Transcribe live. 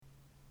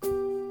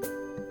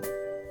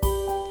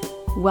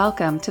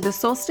Welcome to the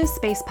Solstice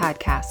Space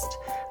Podcast.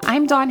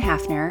 I'm Dawn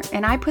Hafner,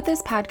 and I put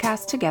this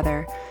podcast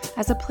together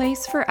as a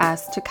place for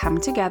us to come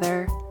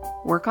together,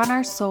 work on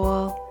our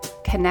soul,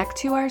 connect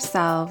to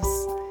ourselves,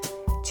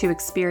 to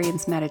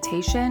experience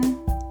meditation,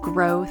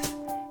 growth,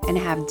 and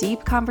have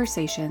deep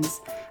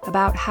conversations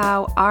about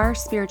how our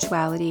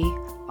spirituality,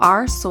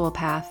 our soul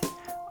path,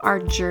 our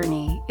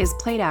journey is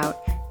played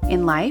out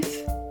in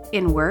life,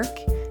 in work,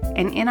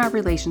 and in our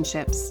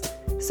relationships.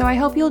 So I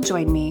hope you'll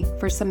join me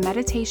for some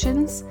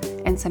meditations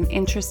and some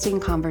interesting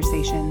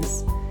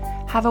conversations.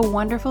 Have a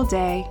wonderful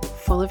day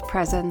full of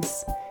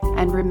presence,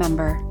 and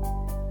remember,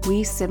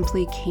 we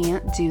simply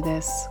can't do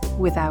this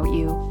without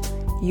you.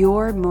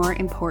 You're more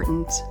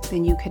important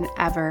than you can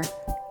ever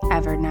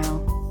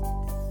know.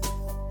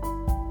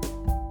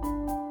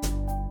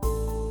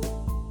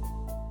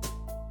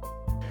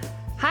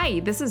 Hi,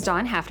 this is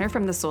Dawn Hafner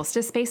from the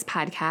Solstice Space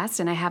Podcast,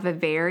 and I have a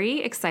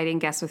very exciting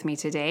guest with me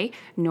today,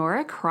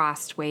 Nora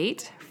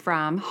Crosthwaite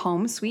from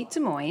Home Sweet Des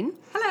Moines.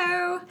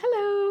 Hello.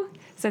 Hello.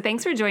 So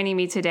thanks for joining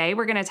me today.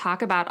 We're going to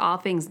talk about all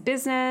things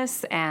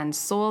business and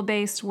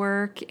soul-based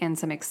work and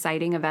some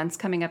exciting events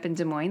coming up in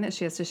Des Moines that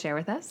she has to share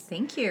with us.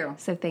 Thank you.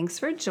 So thanks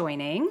for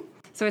joining.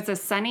 So it's a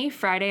sunny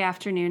Friday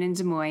afternoon in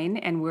Des Moines,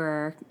 and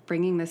we're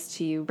bringing this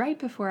to you right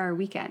before our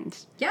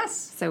weekend. Yes.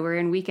 So we're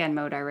in weekend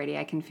mode already.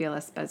 I can feel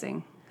us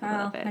buzzing.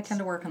 Well, I tend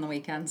to work on the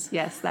weekends.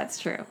 Yes, that's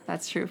true.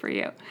 That's true for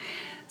you.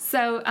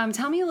 So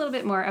tell me a little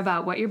bit more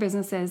about what your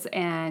business is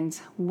and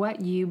what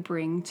you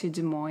bring to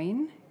Des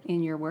Moines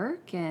in your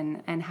work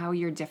and how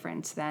you're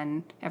different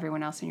than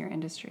everyone else in your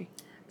industry.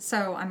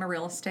 So I'm a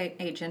real estate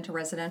agent, a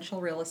residential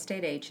real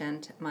estate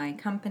agent. My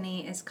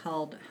company is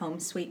called Home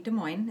Sweet Des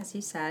Moines, as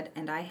you said,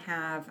 and I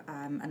have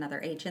another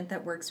agent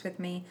that works with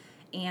me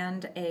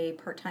and a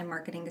part-time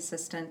marketing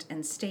assistant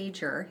and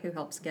stager who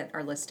helps get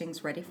our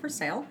listings ready for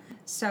sale.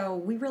 So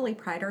we really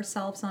pride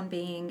ourselves on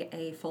being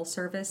a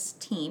full-service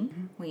team.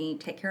 Mm-hmm. We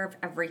take care of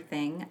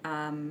everything.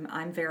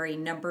 I'm very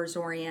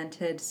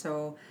numbers-oriented,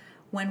 so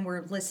when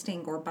we're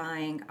listing or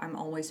buying, I'm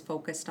always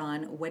focused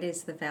on what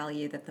is the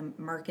value that the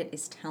market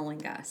is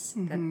telling us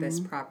that this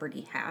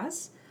property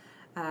has.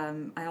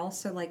 I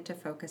also like to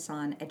focus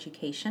on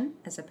education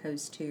as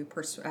opposed to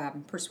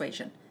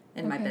persuasion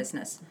in my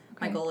business.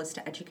 My goal is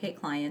to educate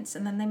clients,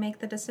 and then they make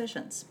the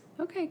decisions.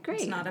 Okay,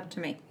 great. It's not up to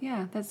me.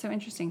 Yeah, that's so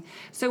interesting.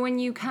 So when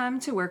you come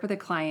to work with a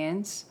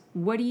client,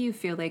 what do you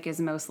feel like is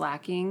most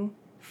lacking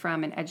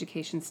from an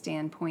education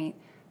standpoint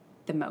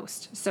the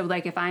most? So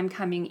like if I'm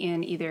coming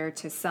in either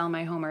to sell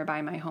my home or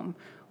buy my home,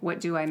 what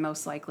do I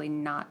most likely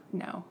not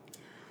know?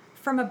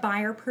 From a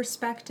buyer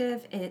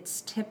perspective,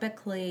 it's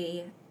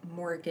typically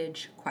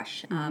mortgage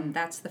question.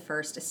 That's the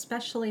first,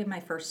 especially my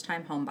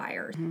first-time home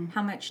buyers.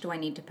 How much do I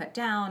need to put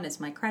down? Is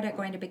my credit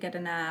going to be good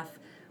enough?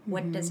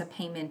 What does a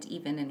payment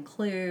even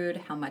include?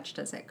 How much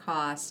does it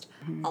cost?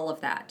 All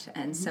of that.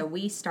 And so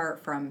we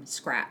start from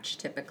scratch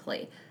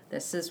typically.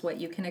 This is what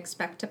you can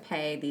expect to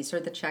pay. These are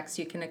the checks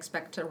you can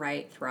expect to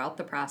write throughout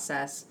the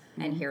process.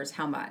 And here's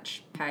how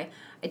much, okay?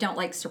 I don't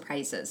like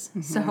surprises.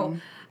 So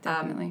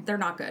they're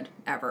not good,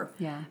 ever.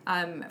 Yeah.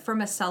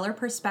 From a seller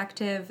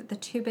perspective, the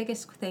two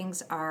biggest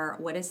things are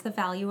what is the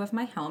value of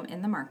my home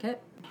in the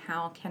market?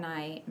 How can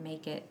I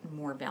make it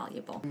more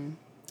valuable?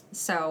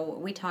 So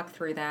we talk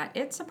through that.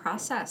 It's a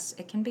process.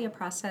 It can be a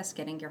process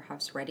getting your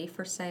house ready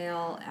for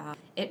sale.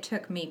 It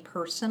took me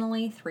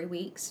personally 3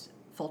 weeks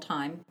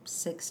full-time,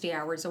 60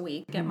 hours a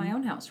week, get my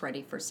own house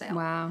ready for sale.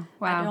 Wow.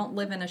 I don't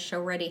live in a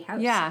show-ready house.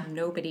 Yeah.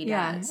 Nobody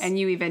yeah. does. And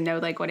you even know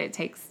like what it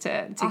takes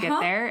to get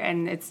there,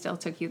 and it still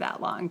took you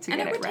that long to get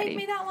it ready. And it would take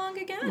me that long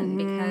again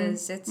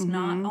because it's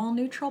not all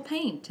neutral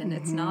paint and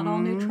it's not all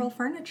neutral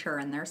furniture,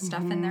 and there's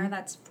stuff in there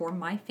that's for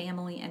my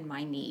family and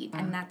my need,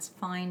 and that's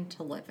fine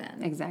to live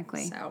in.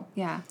 Exactly. So,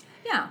 yeah.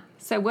 Yeah.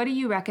 So what do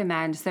you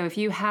recommend? So if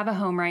you have a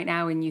home right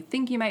now and you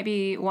think you might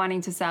be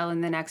wanting to sell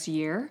in the next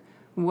year,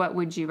 what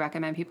would you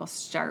recommend people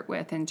start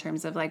with in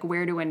terms of like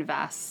where to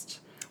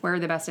invest? Where are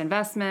the best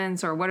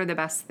investments, or what are the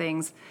best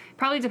things?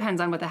 Probably depends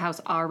on what the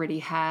house already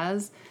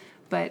has,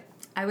 but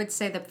I would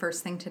say the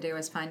first thing to do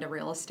is find a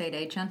real estate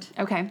agent.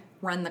 Okay.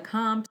 Run the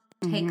comps.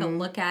 Take a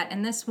look at,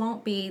 and this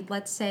won't be,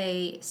 let's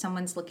say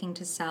someone's looking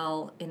to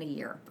sell in a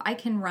year. I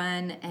can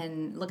run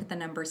and look at the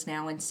numbers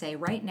now and say,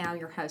 right now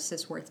your house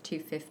is worth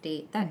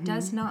 $250. That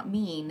does not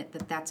mean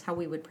that that's how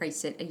we would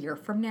price it a year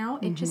from now.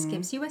 It just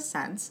gives you a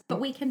sense. But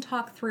we can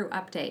talk through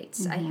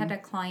updates. I had a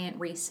client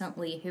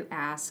recently who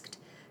asked,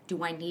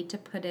 do I need to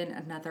put in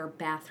another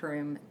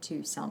bathroom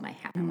to sell my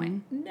house? I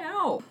went,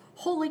 no.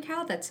 Holy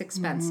cow, that's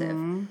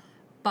expensive.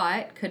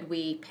 But could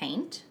we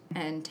paint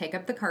and take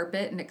up the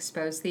carpet and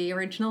expose the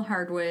original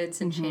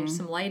hardwoods and change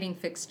some lighting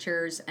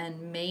fixtures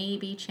and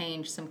maybe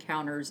change some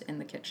counters in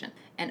the kitchen?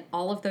 And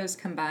all of those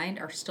combined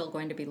are still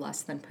going to be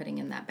less than putting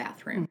in that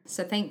bathroom.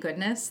 So thank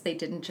goodness they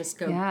didn't just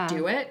go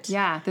do it.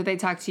 Yeah, that they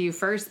talked to you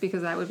first,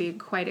 because that would be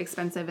quite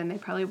expensive and they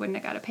probably wouldn't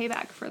have got a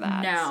payback for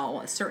that.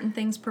 No, certain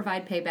things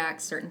provide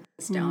payback, certain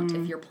things don't.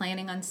 If you're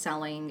planning on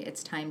selling,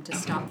 it's time to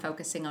stop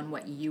focusing on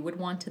what you would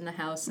want in the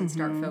house and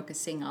start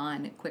focusing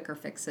on quicker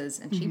fixes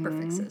and cheaper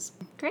fixes.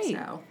 Great.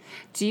 So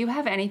Do you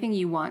have anything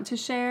you want to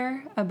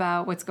share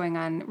about what's going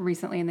on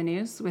recently in the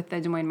news with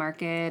the Des Moines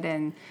market?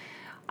 And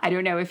I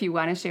don't know if you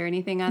want to share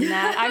anything on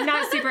that. I'm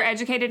not super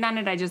educated on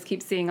it. I just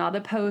keep seeing all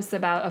the posts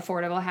about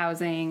affordable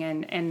housing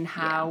and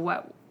how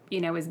what,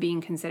 is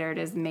being considered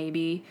as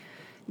maybe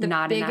in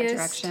that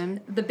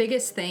direction. The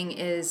biggest thing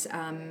is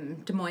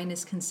Des Moines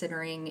is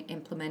considering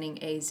implementing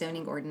a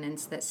zoning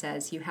ordinance that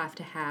says you have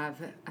to have,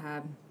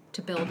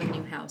 to build a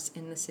new house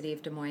in the city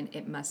of Des Moines,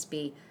 it must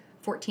be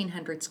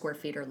 1,400 square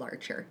feet or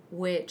larger,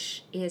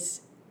 which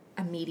is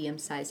a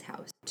medium-sized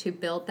house. To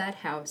build that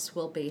house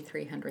will be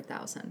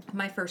 $300,000.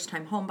 My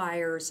first-time home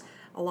buyers,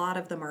 a lot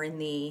of them are in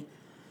the,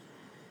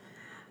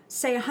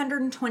 say,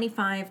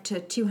 $125,000 to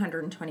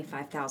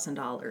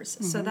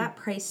 $225,000. So that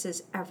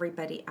prices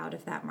everybody out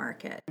of that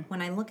market.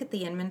 When I look at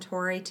the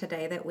inventory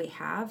today that we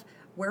have,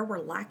 where we're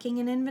lacking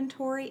in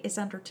inventory is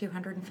under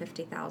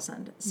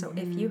 $250,000. So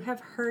if you have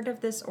heard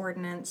of this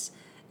ordinance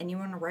and you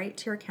want to write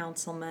to your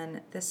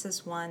councilman, this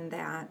is one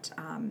that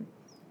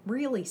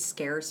really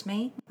scares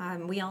me.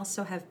 We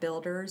also have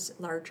builders,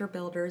 larger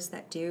builders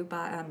that do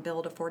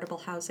build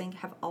affordable housing,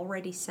 have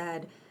already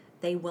said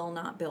they will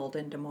not build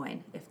in Des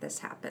Moines if this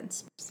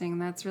happens.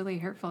 That's really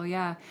hurtful,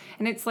 yeah.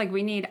 And it's like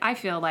I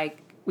feel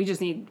like we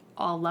just need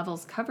all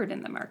levels covered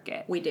in the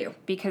market. We do.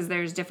 Because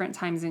there's different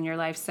times in your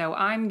life. So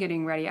I'm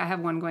getting ready. I have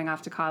one going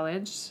off to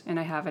college, and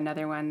I have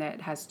another one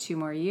that has 2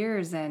 more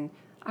years, and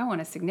I want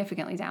to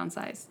significantly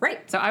downsize.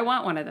 Right. So I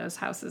want one of those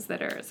houses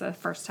that is a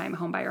first-time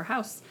homebuyer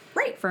house.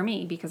 Right. For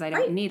me, because I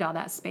don't need all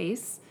that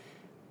space,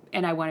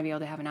 and I want to be able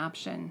to have an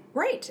option.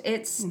 Right.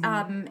 It's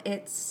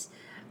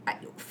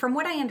from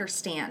what I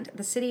understand,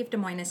 the city of Des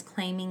Moines is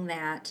claiming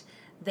that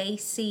they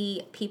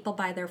see people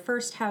buy their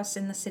first house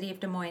in the city of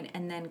Des Moines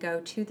and then go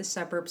to the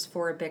suburbs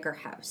for a bigger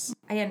house.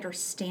 I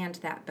understand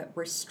that, but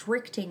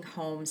restricting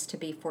homes to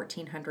be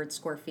 1,400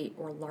 square feet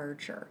or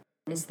larger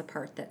is the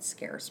part that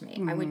scares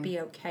me. I would be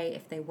okay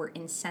if they were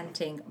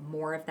incenting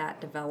more of that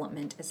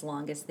development as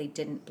long as they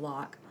didn't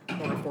block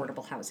more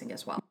affordable housing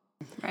as well.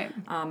 Right.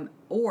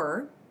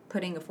 Or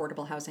putting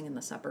affordable housing in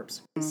the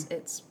suburbs.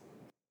 It's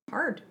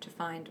hard to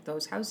find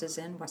those houses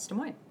in West Des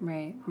Moines.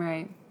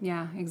 Right.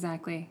 Yeah,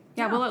 exactly.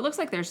 Yeah, well, it looks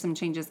like there's some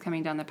changes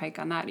coming down the pike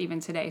on that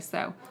even today,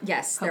 so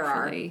yes, there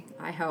are.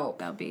 I hope.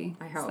 There'll be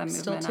some movement.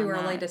 Still too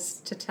early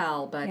to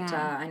tell, but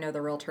Yeah. I know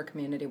the realtor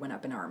community went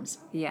up in arms.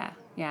 Yeah,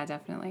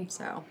 definitely.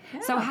 So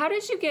how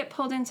did you get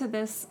pulled into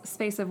this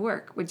space of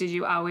work? Did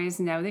you always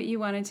know that you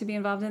wanted to be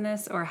involved in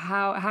this, or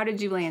how did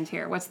you land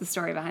here? What's the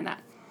story behind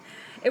that?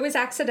 It was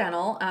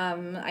accidental.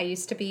 I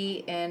used to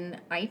be in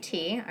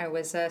IT. I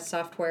was a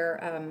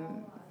software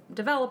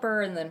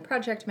developer and then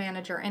project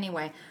manager.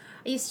 Anyway,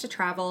 I used to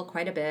travel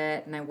quite a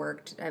bit, and I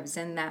was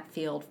in that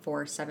field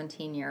for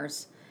 17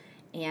 years.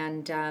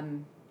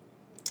 And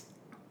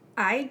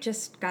I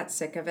just got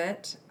sick of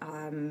it,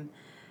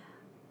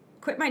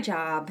 quit my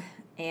job,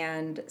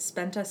 and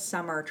spent a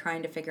summer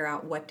trying to figure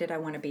out what did I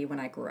want to be when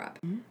I grew up.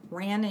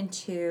 Ran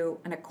into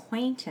an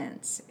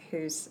acquaintance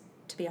whose,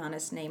 to be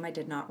honest, name I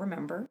did not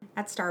remember,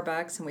 at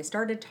Starbucks, and we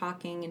started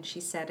talking, and she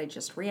said I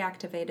just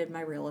reactivated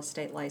my real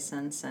estate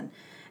license, and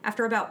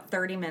after about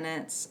 30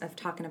 minutes of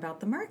talking about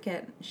the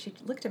market, she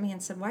looked at me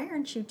and said, "Why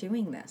aren't you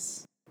doing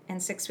this?"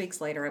 And 6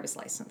 weeks later, I was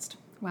licensed.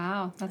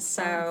 Wow, that's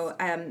so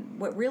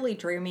what really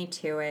drew me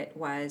to it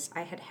was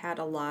I had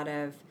a lot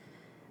of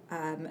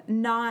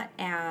not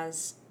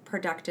as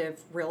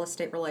productive real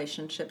estate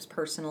relationships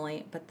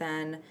personally, but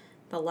then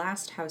the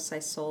last house I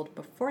sold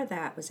before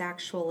that was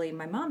actually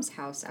my mom's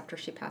house after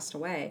she passed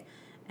away.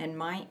 And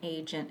my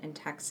agent in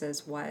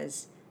Texas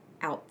was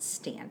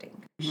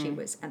outstanding. She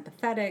was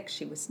empathetic.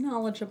 She was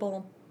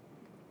knowledgeable.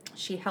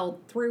 She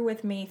held through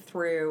with me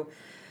through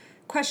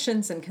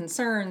questions and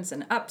concerns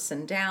and ups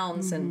and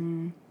downs.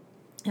 And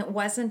it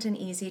wasn't an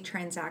easy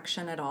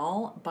transaction at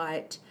all,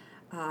 but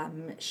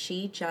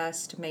she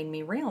just made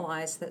me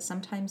realize that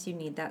sometimes you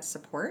need that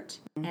support.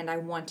 And I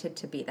wanted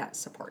to be that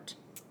support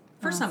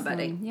for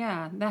somebody.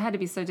 Yeah, that had to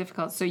be so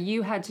difficult. So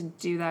you had to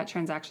do that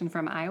transaction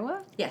from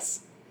Iowa?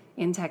 Yes.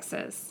 In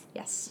Texas?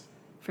 Yes.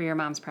 For your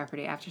mom's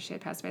property after she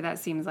had passed away. That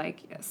seems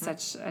like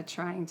such a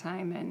trying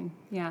time, and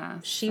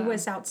She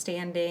was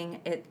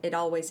outstanding. It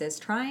always is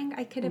trying,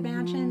 I could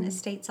imagine.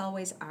 Estates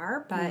always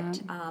are,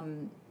 but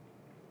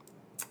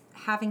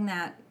having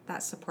that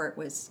support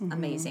was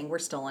amazing. We're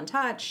still in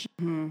touch.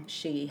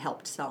 She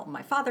helped sell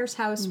my father's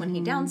house when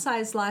he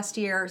downsized last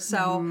year.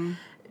 So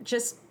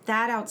just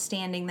that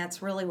outstanding,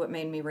 that's really what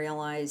made me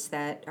realize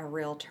that a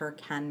realtor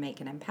can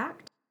make an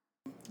impact.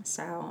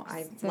 So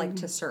I like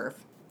to serve.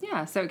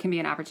 Yeah, so it can be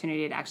an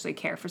opportunity to actually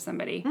care for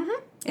somebody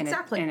in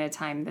a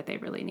time that they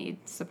really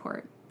need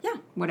support. Yeah.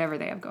 Whatever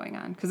they have going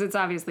on. Because it's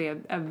obviously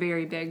a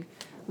very big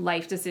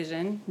life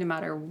decision, no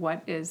matter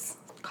what is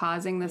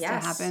causing this to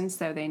happen,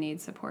 so they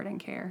need support and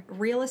care.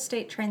 Real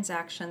estate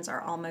transactions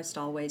are almost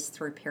always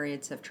through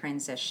periods of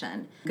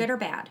transition, good or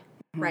bad,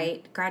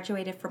 right?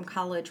 Graduated from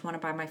college, want to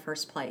buy my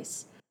first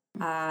place.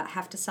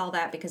 Have to sell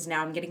that because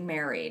now I'm getting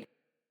married,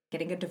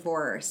 getting a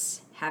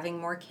divorce, having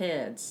more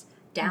kids,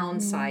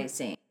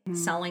 downsizing,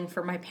 selling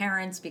for my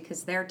parents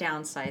because they're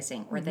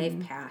downsizing or they've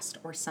passed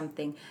or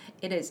something.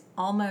 It is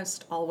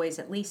almost always,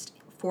 at least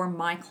for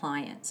my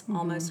clients,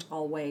 almost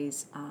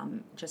always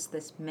just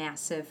this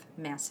massive,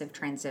 massive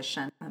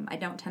transition. I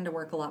don't tend to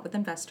work a lot with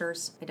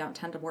investors. I don't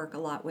tend to work a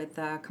lot with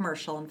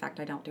commercial. In fact,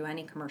 I don't do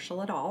any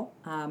commercial at all.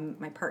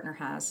 My partner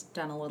has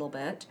done a little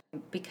bit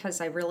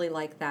because I really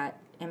like that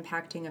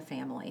impacting a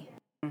family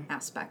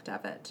aspect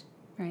of it.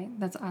 Right.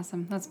 That's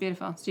awesome. That's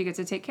beautiful. So you get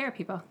to take care of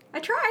people. I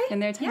try. In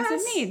their times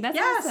of need. That's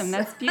awesome.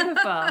 That's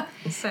beautiful.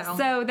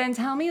 So then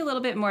tell me a little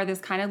bit more. This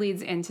kind of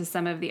leads into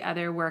some of the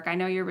other work. I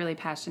know you're really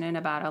passionate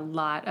about a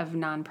lot of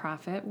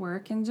nonprofit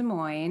work in Des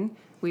Moines.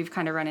 We've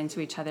kind of run into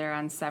each other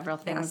on several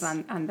things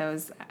on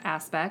those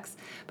aspects.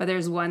 But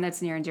there's one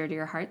that's near and dear to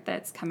your heart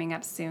that's coming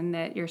up soon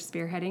that you're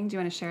spearheading. Do you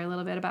want to share a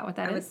little bit about what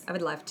that is? I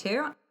would love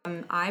to.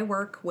 I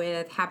work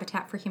with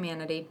Habitat for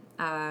Humanity.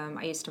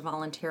 I used to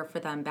volunteer for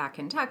them back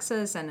in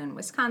Texas and in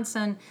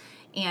Wisconsin.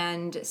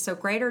 And so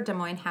Greater Des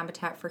Moines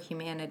Habitat for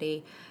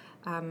Humanity,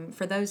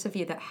 for those of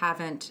you that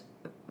haven't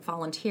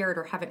volunteered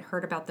or haven't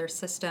heard about their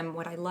system,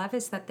 what I love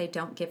is that they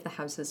don't give the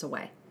houses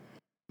away.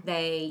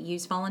 They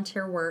use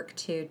volunteer work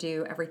to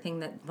do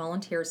everything that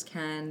volunteers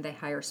can. They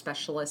hire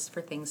specialists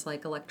for things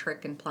like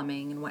electric and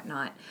plumbing and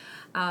whatnot.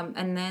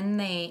 And then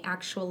they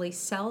actually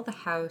sell the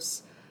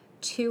house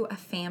to a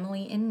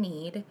family in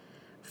need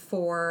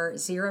for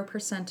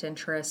 0%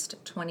 interest,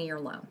 20-year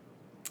loan.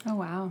 Oh,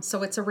 wow.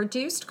 So it's a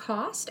reduced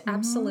cost,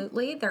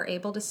 absolutely. They're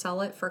able to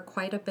sell it for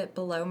quite a bit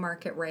below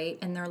market rate,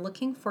 and they're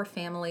looking for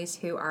families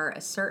who are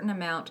a certain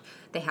amount.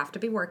 They have to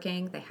be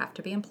working, they have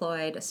to be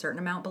employed, a certain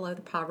amount below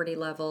the poverty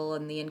level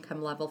and the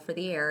income level for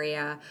the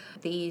area.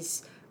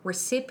 These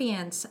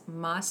recipients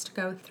must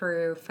go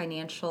through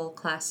financial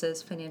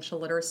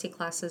literacy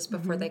classes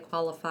before they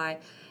qualify.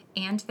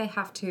 And they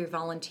have to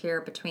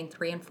volunteer between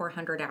 300 and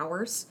 400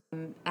 hours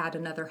at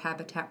another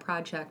Habitat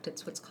project.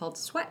 It's what's called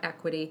sweat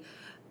equity,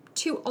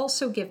 to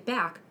also give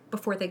back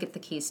before they get the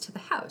keys to the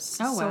house.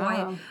 Oh,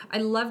 wow. So I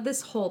love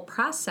this whole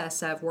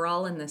process of we're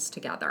all in this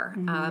together.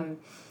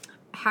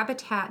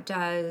 Habitat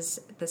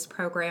does this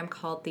program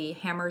called the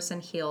Hammers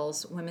and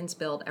Heels Women's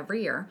Build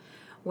every year,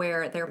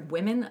 where they're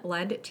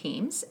women-led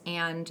teams,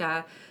 and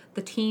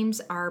the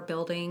teams are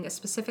building a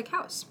specific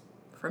house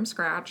from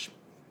scratch,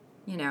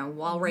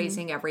 while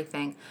raising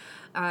everything.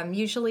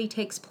 Usually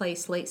takes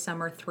place late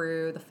summer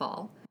through the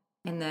fall.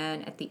 And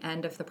then at the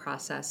end of the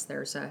process,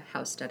 there's a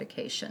house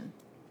dedication.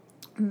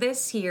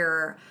 This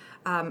year,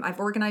 I've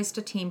organized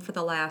a team for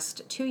the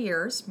last 2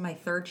 years. My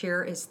third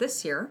year is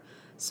this year.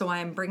 So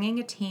I'm bringing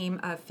a team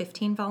of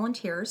 15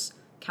 volunteers,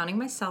 counting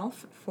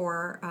myself,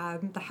 for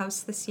the house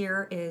this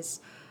year.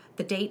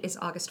 The date is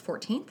August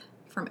 14th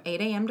from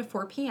 8 a.m. to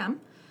 4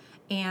 p.m.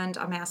 And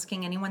I'm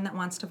asking anyone that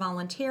wants to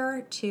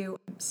volunteer to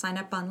sign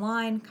up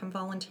online, come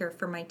volunteer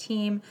for my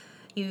team.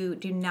 You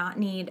do not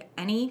need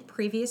any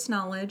previous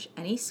knowledge,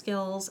 any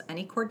skills,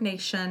 any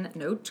coordination,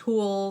 no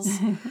tools.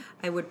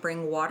 I would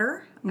bring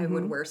water. I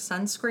would wear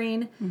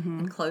sunscreen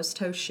and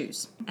closed-toe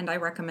shoes. And I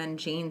recommend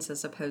jeans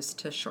as opposed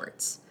to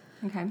shorts.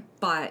 Okay.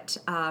 But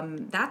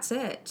that's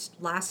it.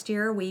 Last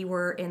year we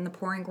were in the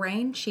pouring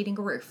rain sheeting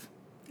a roof.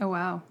 Oh,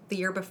 wow. The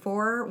year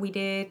before we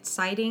did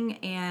siding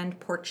and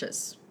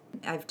porches.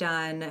 I've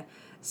done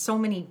so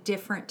many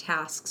different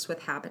tasks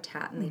with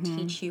Habitat, and they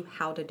teach you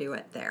how to do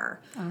it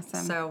there.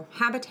 Awesome. So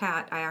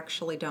Habitat, I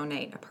actually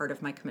donate a part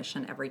of my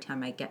commission every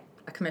time I get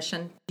a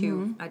commission.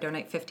 I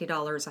donate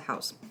 $50 a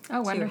house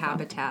to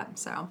Habitat.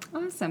 So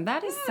awesome.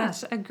 That is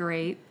such a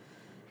great...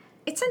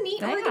 It's a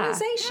neat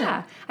organization.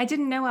 Yeah. I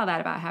didn't know all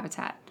that about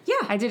Habitat.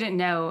 Yeah. I didn't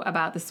know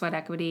about the sweat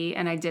equity,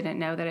 and I didn't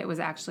know that it was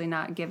actually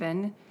not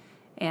given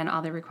and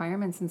all the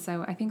requirements, and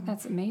so I think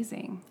that's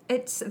amazing.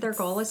 Their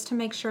goal is to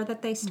make sure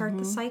that they start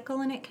the cycle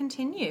and it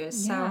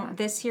continues. Yeah. So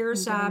this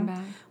year's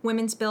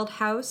Women's Build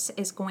House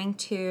is going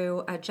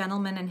to a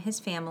gentleman and his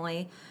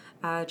family,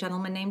 a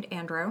gentleman named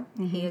Andrew.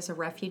 He is a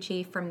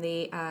refugee from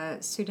the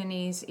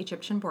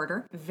Sudanese-Egyptian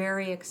border.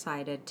 Very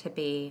excited to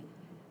be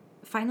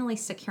finally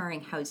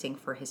securing housing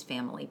for his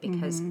family,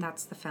 because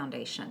that's the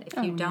foundation. If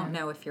you don't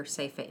know if you're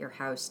safe at your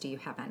house, do you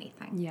have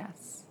anything?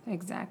 Yes,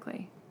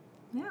 exactly.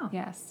 Yeah.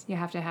 Yes, you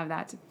have to have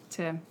that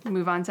to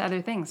move on to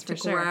other things, for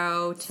sure. To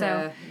grow,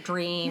 to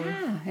dream.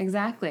 Yeah,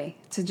 exactly.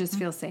 To just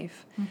feel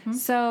safe.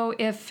 So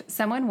if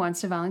someone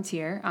wants to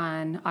volunteer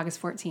on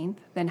August 14th,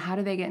 then how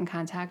do they get in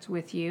contact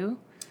with you?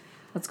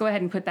 Let's go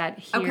ahead and put that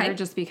here,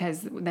 just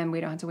because then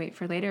we don't have to wait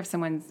for later. If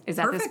someone is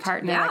at this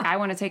part and they're like, I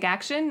want to take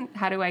action,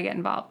 how do I get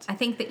involved? I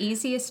think the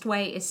easiest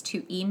way is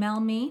to email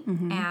me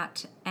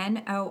at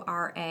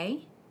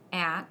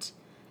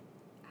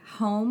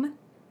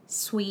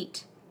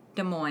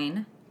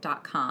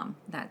nora@homesweetdesmoines.com.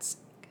 That's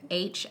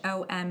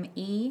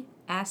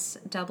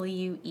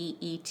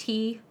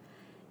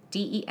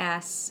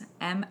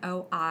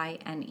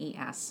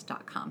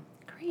HOMESWEETDESMOINES.com.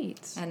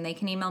 Great. And they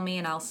can email me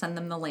and I'll send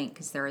them the link,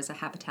 because there is a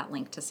Habitat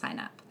link to sign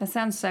up. That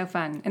sounds so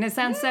fun. And it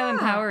sounds so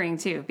empowering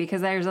too,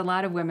 because there's a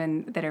lot of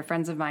women that are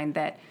friends of mine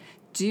that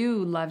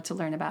do love to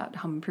learn about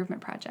home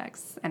improvement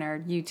projects and are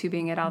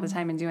YouTubing it all the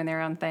time and doing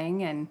their own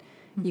thing. And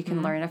You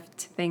can learn a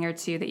thing or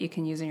two that you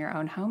can use in your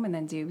own home and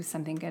then do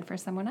something good for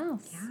someone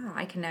else. Yeah,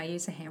 I can now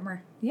use a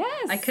hammer.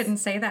 Yes. I couldn't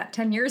say that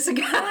 10 years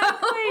ago.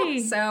 Exactly.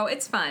 So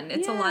it's fun.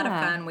 It's a lot of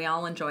fun. We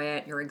all enjoy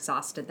it. You're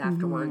exhausted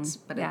afterwards,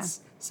 but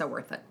it's so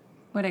worth it.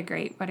 What a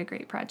great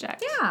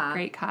project. Yeah.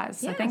 Great cause.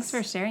 So Yes. thanks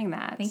for sharing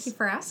that. Thank you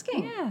for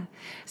asking. Yeah.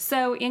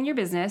 So in your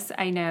business,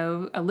 I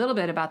know a little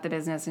bit about the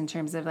business in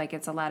terms of like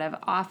it's a lot of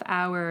off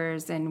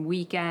hours and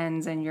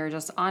weekends and you're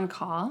just on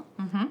call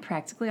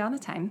practically all the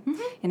time.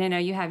 And I know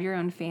you have your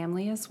own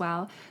family as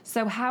well.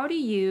 So how do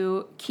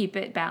you keep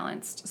it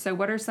balanced? So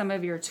what are some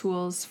of your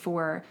tools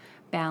for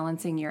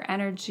balancing your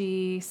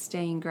energy,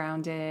 staying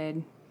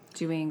grounded,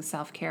 doing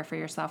self-care for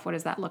yourself? What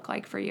does that look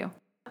like for you?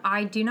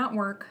 I do not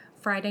work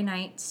Friday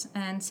nights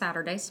and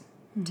Saturdays.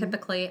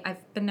 Typically,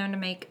 I've been known to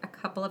make a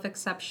couple of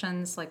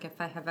exceptions, like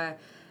if I have a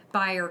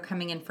buyer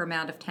coming in from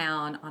out of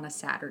town on a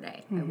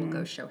Saturday, I will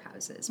go show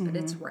houses, but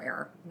it's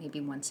rare,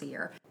 maybe once a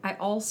year. I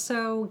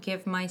also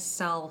give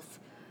myself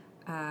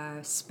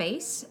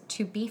space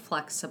to be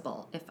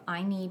flexible. If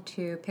I need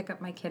to pick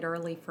up my kid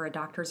early for a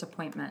doctor's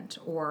appointment,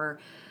 or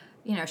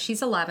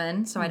she's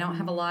 11, so I don't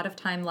have a lot of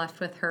time left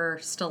with her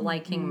still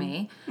liking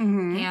me.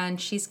 And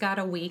she's got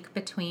a week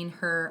between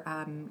her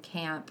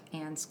camp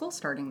and school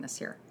starting this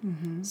year.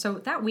 So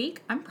that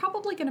week, I'm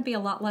probably going to be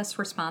a lot less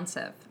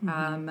responsive.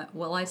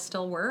 Will I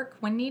still work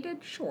when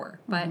needed?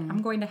 Sure. But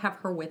I'm going to have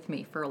her with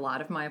me for a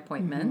lot of my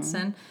appointments.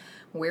 And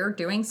we're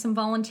doing some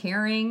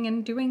volunteering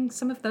and doing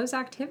some of those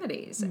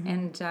activities.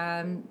 And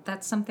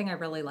that's something I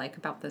really like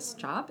about this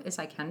job is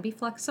I can be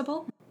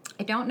flexible.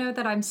 I don't know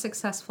that I'm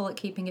successful at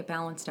keeping it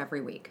balanced every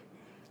week.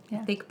 I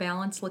think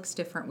balance looks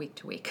different week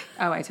to week.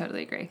 Oh, I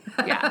totally agree.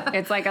 Yeah.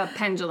 It's like a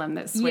pendulum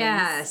that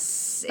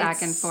swings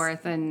back and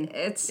forth. And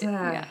it's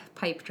a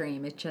pipe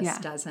dream. It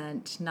just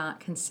doesn't,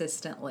 not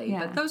consistently.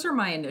 But those are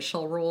my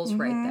initial rules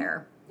right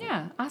there.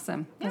 Yeah.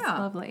 Awesome. That's Yeah.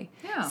 lovely.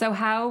 Yeah.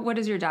 So what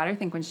does your daughter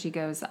think when she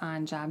goes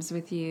on jobs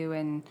with you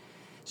and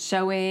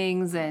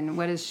showings, and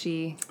what does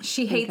she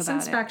hates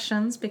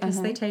inspections because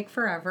they take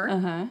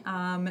forever.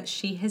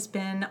 She has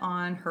been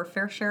on her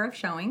fair share of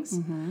showings,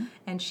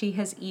 and she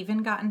has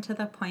even gotten to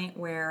the point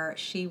where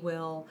she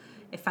will,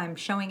 if I'm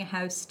showing a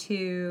house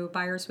to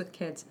buyers with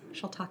kids,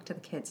 she'll talk to the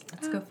kids.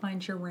 Let's go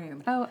find your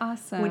room. Oh,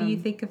 awesome. What do you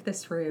think of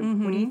this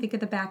room? What do you think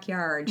of the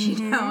backyard?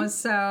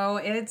 So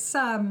it's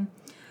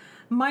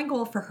my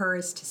goal for her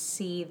is to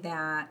see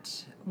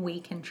that we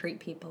can treat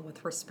people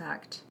with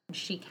respect.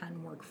 She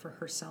can work for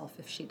herself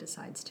if she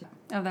decides to.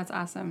 Oh, that's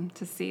awesome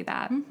to see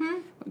that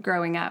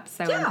growing up.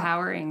 So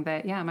empowering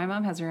that, my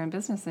mom has her own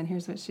business and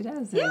here's what she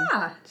does.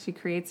 And she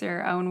creates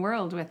her own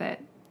world with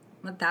it.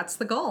 But that's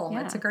the goal.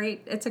 Yeah.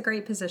 It's a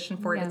great position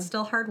for it. It's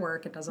still hard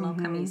work. It doesn't all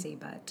come easy,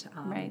 but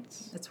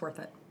it's worth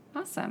it.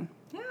 Awesome.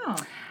 Yeah.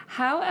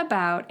 How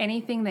about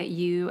anything that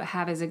you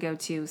have as a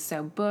go-to?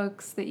 So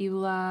books that you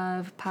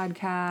love,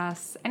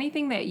 podcasts,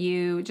 anything that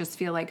you just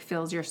feel like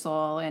fills your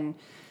soul and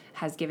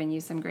has given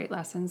you some great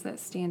lessons that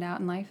stand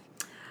out in life?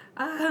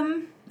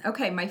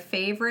 Okay, my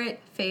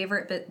favorite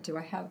bit,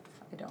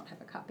 I don't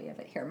have a copy of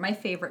it here. My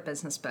favorite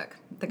business book,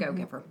 The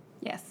Go-Giver.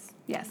 Yes.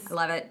 I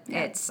love it.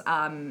 Yeah. It's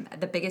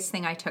the biggest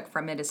thing I took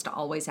from it is to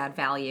always add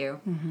value.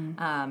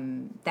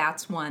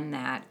 That's one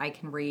that I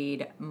can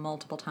read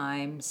multiple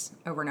times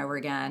over and over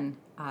again.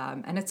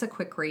 And it's a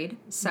quick read.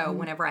 So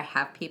whenever I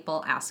have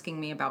people asking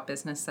me about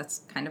business,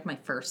 that's kind of my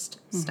first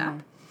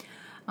step.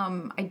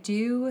 I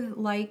do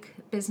like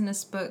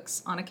business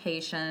books on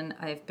occasion.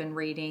 I've been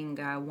reading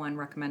one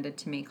recommended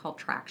to me called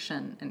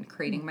Traction and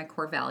Creating My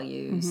Core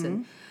Values.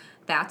 And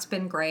that's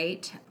been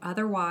great.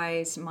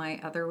 Otherwise, my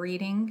other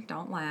reading,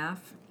 don't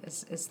laugh,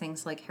 is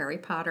things like Harry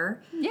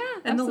Potter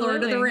and The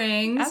Lord of the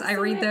Rings. Absolutely. I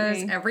read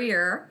those every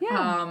year.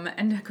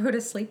 And to go to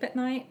sleep at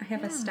night, I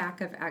have a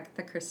stack of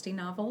Agatha Christie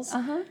novels,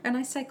 and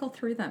I cycle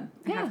through them.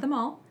 I have them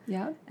all.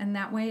 Yeah. And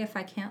that way, if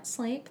I can't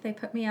sleep, they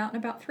put me out in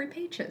about 3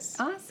 pages.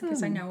 Awesome.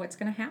 Because I know what's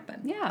going to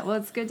happen. Yeah. Well,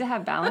 it's good to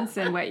have balance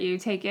in what you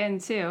take in,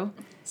 too.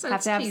 So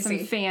have to have cheesy.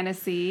 some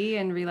fantasy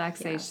and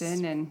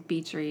relaxation and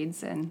beach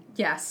reads. And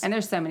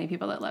there's so many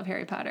people that love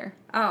Harry Potter.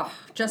 Oh,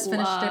 just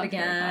finished Love it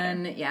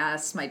again.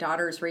 Yes, my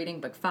daughter's reading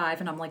book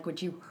 5, and I'm like,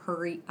 would you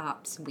hurry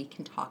up so we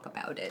can talk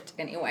about it?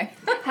 Anyway.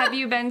 Have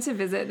you been to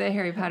visit the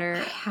Harry Potter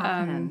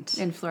haven't.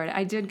 In Florida?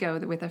 I did go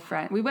with a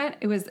friend. We went.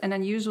 It was an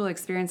unusual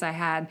experience I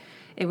had.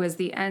 It was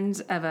the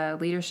end of a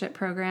leadership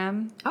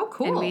program. Oh,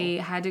 cool. And we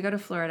had to go to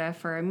Florida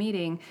for a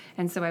meeting,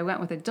 and so I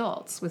went with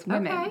adults, with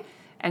women. Okay.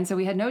 And so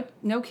we had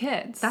no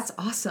kids. That's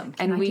awesome.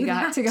 And we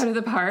got to go to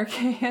the park,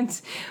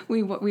 and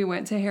we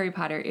went to Harry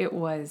Potter. It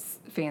was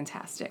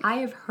fantastic. I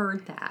have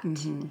heard that.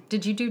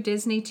 Did you do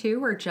Disney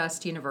too, or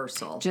just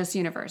Universal? Just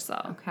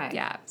Universal. Okay.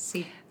 Yeah.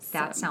 See,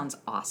 that sounds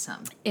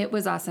awesome. It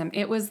was awesome.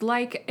 It was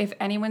like if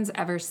anyone's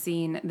ever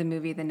seen the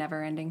movie The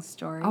Never-Ending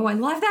Story. Oh, I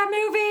love that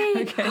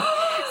movie. Okay.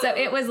 So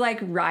it was like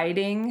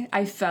riding.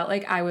 I felt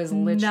like I was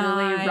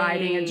literally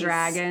riding a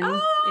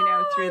dragon,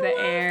 through the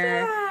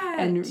air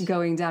and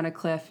going down a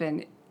cliff,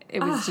 and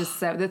it was just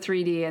so, the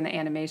 3D and the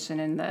animation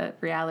and the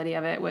reality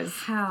of it was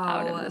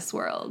out of this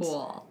world.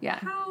 Cool. Yeah.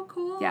 How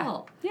cool.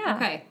 Yeah.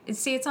 Okay.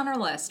 See, it's on our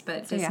list,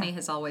 but So, Disney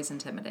has always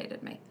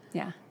intimidated me.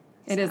 Yeah.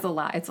 It is a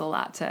lot. It's a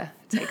lot to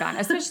take on,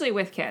 especially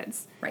with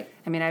kids. Right.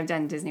 I mean, I've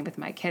done Disney with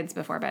my kids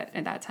before, but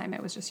at that time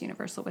it was just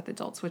Universal with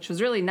adults, which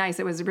was really nice.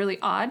 It was really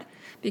odd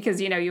because,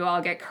 you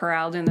all get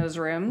corralled in those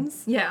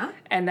rooms. Yeah.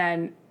 And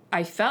then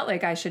I felt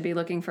like I should be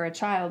looking for a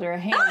child or a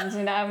hand,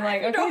 and I'm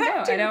like,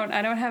 okay,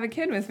 I don't have a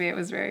kid with me. It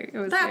was very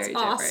That's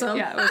awesome. different.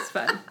 Yeah, it was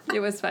fun. It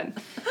was fun.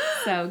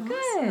 So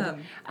good.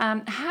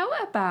 Awesome. How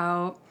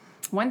about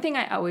one thing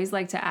I always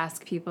like to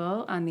ask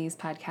people on these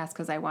podcasts,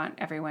 because I want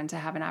everyone to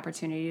have an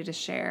opportunity to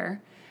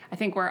share. I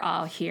think we're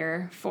all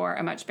here for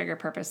a much bigger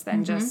purpose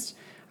than just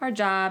our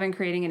job and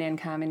creating an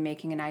income and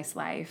making a nice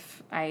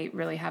life. I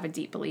really have a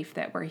deep belief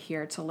that we're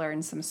here to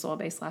learn some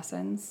soul-based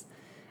lessons,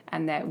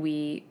 and that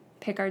we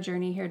pick our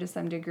journey here to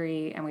some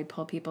degree, and we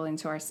pull people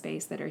into our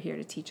space that are here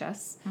to teach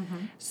us.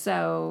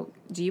 So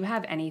do you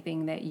have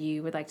anything that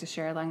you would like to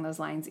share along those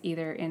lines,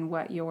 either in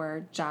what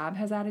your job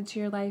has added to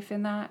your life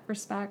in that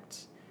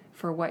respect,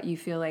 for what you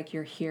feel like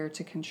you're here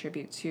to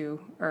contribute to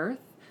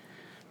Earth,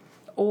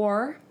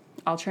 or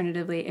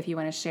alternatively, if you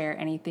want to share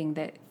anything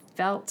that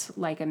felt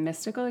like a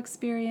mystical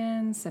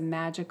experience, a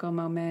magical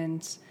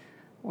moment,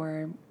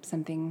 or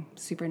something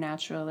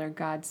supernatural or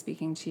God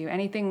speaking to you,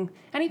 anything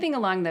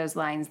along those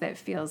lines that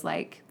feels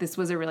like this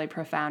was a really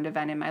profound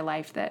event in my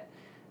life that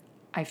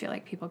I feel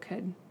like people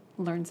could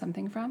learn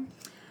something from?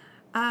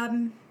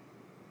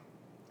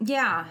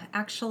 Yeah,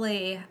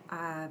 actually,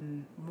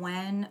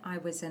 when I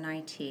was in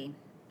IT,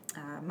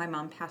 my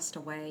mom passed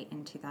away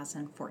in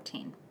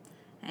 2014,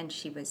 and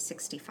she was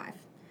 65.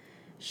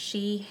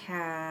 She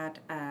had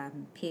a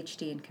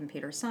PhD in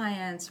computer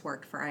science,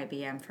 worked for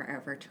IBM for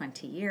over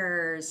 20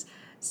 years,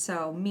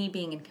 so me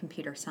being in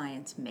computer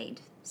science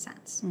made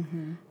sense.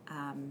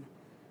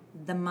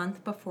 The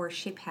month before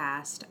she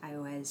passed, I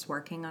was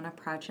working on a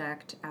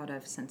project out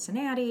of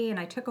Cincinnati, and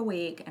I took a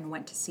week and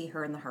went to see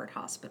her in the heart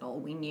hospital.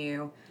 We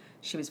knew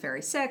she was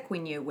very sick. We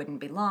knew it wouldn't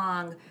be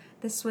long.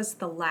 This was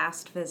the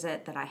last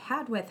visit that I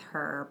had with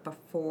her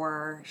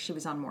before she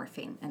was on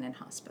morphine and in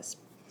hospice.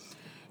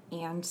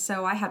 And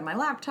so I had my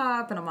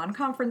laptop, and I'm on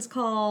conference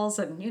calls,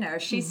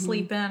 and, she's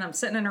sleeping. I'm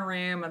sitting in her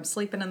room. I'm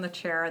sleeping in the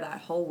chair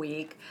that whole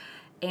week.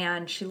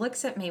 And she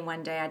looks at me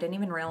one day. I didn't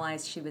even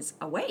realize she was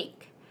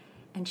awake.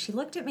 And she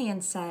looked at me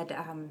and said,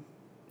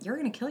 you're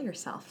going to kill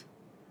yourself.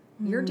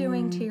 You're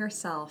doing to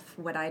yourself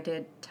what I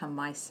did to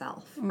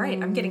myself.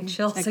 Right. I'm getting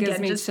chills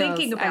again just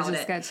thinking about it. I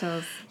just got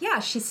chills. Yeah.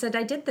 She said,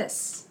 I did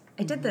this.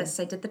 I did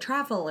the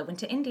travel. I went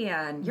to India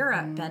and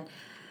Europe, and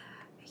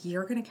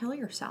you're going to kill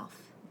yourself.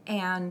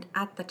 And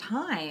at the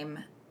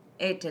time,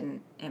 it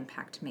didn't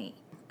impact me.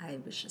 I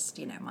was just,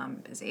 Mom,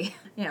 busy.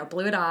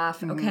 Blew it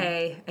off.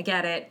 Okay, I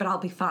get it, but I'll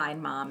be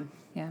fine, Mom.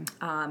 Yeah.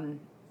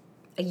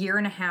 A year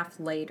and a half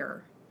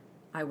later,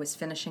 I was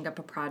finishing up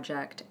a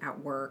project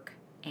at work,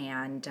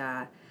 and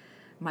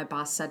my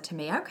boss said to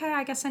me, okay,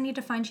 I guess I need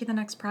to find you the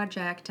next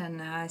project.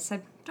 And I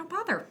said, don't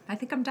bother. I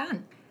think I'm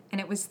done. And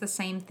it was the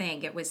same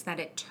thing. It was that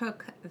it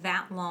took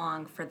that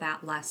long for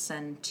that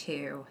lesson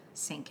to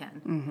sink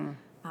in.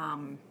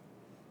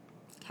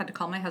 Had to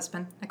call my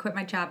husband. I quit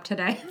my job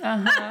today.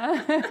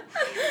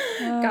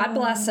 God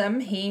bless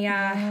him. He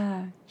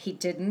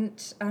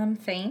didn't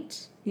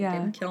faint. Yeah. He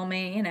didn't kill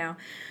me,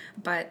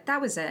 But that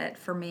was it.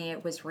 For me,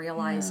 it was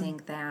realizing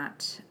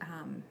that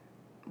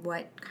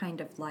what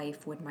kind of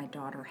life would my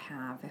daughter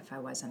have if I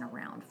wasn't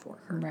around for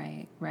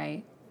her?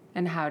 Right.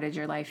 And how did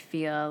your life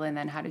feel? And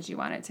then how did you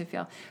want it to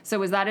feel? So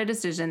was that a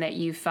decision that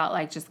you felt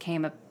like just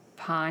came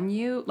upon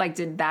you? Like,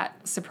 did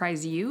that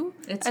surprise you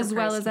as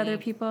well as other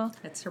people?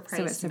 It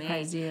surprised me. So it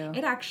surprised you.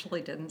 It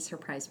actually didn't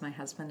surprise my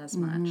husband as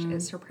much.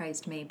 It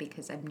surprised me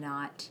because I'm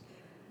not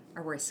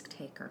a risk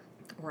taker,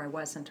 or I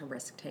wasn't a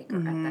risk taker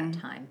at that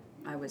time.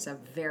 I was a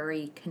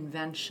very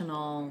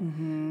conventional,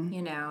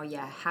 you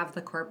have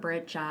the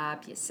corporate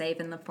job, you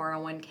save in the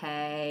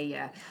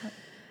 401k,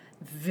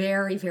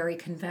 very, very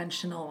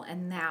conventional,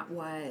 and that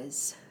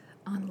was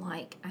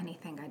unlike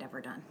anything I'd ever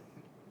done.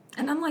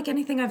 And unlike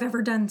anything I've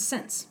ever done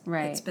since.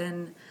 Right. It's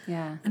been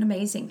an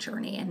amazing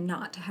journey, and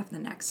not to have the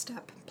next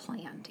step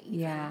planned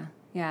either.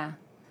 Yeah.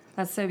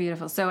 That's so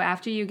beautiful. So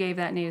after you gave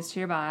that news to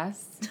your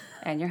boss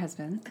and your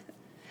husband,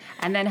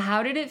 and then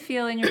how did it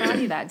feel in your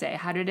body that day?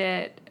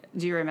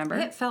 Do you remember?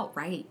 It felt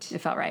right. It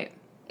felt right.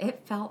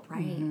 It felt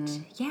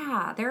right.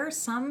 Yeah, there are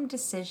some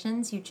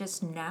decisions you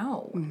just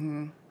know.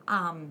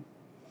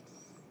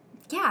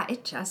 Yeah,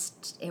 it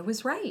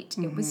was right.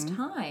 It was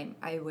time.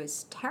 I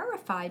was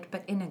terrified,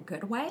 but in a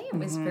good way. It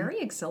was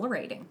very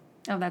exhilarating.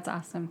 Oh, that's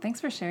awesome.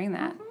 Thanks for sharing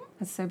that.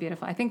 That's so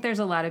beautiful. I think there's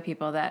a lot of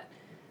people that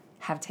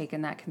have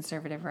taken that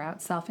conservative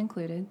route, self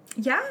included.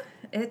 Yeah,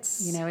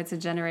 it's... it's a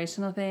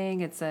generational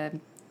thing. It's a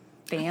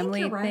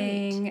family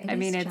thing. I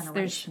mean,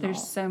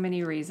 there's so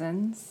many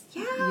reasons.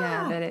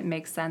 Yeah, that it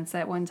makes sense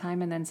at one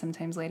time, and then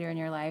sometimes later in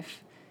your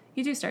life,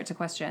 you do start to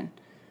question,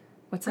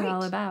 what's it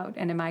all about?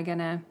 And am I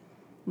gonna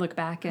look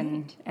back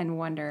and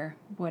wonder,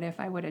 what if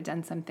I would have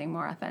done something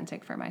more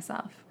authentic for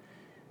myself?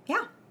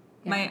 Yeah.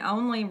 My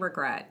only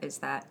regret is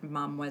that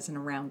Mom wasn't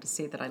around to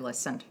see that I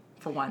listened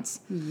for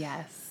once.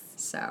 Yes.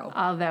 So,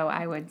 although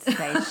I would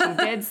say she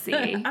did see.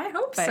 I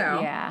hope but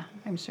so. Yeah,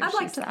 I'm sure I'd she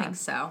like saw. to think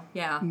so.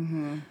 Yeah.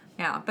 Mm-hmm.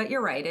 Yeah, but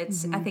you're right.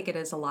 It's. I think it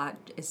is a lot.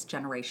 It's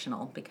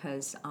generational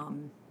because,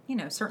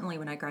 certainly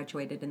when I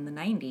graduated in the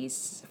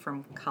 90s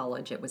from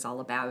college, it was all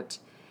about,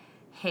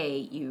 hey,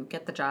 you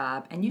get the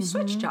job and you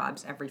switch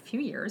jobs every few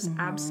years.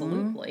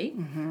 Absolutely.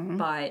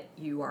 But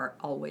you are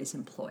always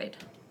employed.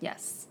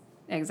 Yes,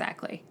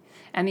 exactly.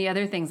 And the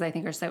other things I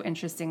think are so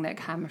interesting that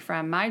come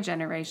from my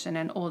generation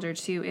and older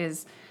too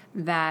is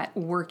that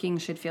working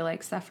should feel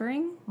like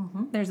suffering.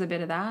 There's a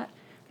bit of that.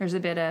 There's a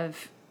bit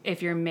of,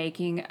 if you're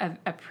making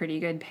a pretty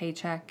good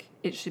paycheck,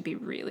 it should be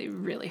really,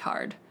 really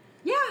hard.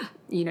 Yeah.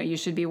 You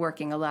should be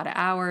working a lot of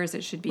hours.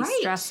 It should be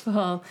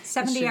stressful.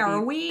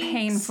 70-hour weeks.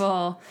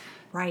 Painful.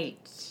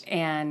 Right.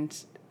 And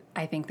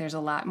I think there's a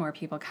lot more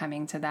people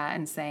coming to that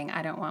and saying,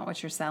 I don't want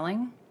what you're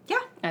selling. Yeah.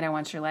 I don't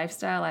want your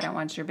lifestyle. I don't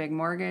want your big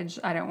mortgage.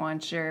 I don't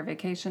want your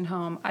vacation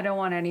home. I don't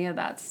want any of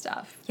that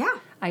stuff. Yeah.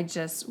 I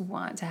just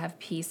want to have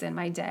peace in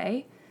my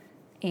day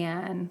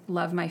and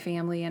love my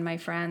family and my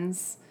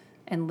friends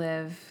and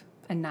live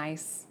a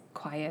nice,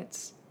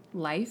 quiet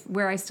life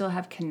where I still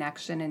have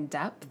connection and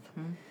depth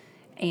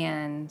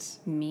and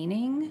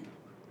meaning,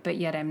 but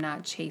yet I'm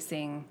not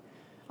chasing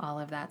all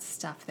of that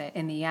stuff that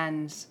in the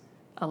end,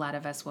 a lot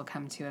of us will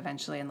come to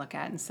eventually and look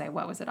at and say,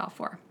 what was it all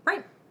for?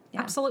 Right.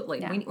 Yeah.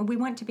 Absolutely. Yeah. We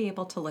want to be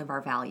able to live our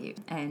values.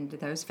 And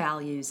those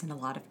values, in a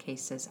lot of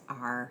cases,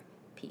 are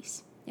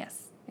peace.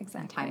 Yes,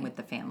 exactly. And time with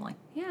the family.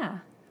 Yeah,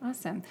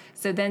 awesome.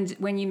 So then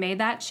when you made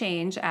that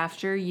change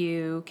after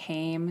you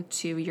came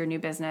to your new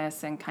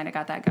business and kind of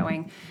got that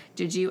going,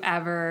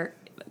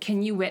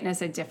 can you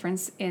witness a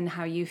difference in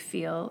how you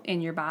feel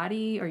in your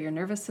body or your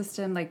nervous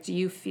system? Like, do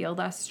you feel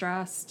less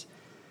stressed?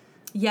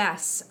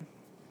 Yes.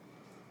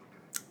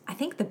 I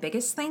think the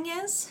biggest thing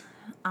is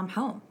I'm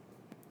home.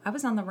 I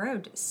was on the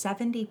road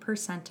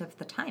 70% of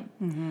the time.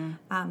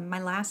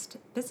 My last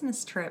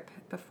business trip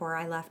before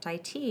I left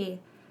IT,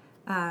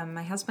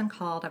 my husband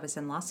called. I was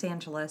in Los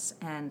Angeles,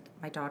 and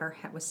my daughter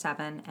was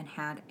 7 and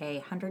had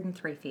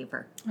 103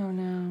 fever. Oh,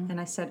 no. And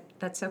I said,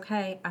 that's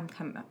okay. I'm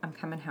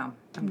coming home.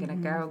 I'm going to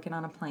go get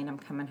on a plane. I'm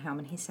coming home.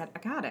 And he said, I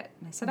got it.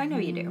 And I said, I know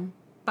you do,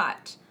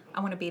 but I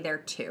want to be there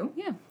too.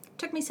 Yeah. It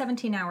took me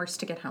 17 hours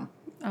to get home.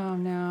 Oh,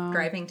 no.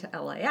 Driving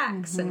to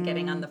LAX and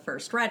getting on the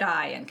first red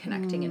eye and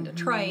connecting in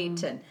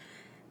Detroit and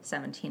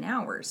 17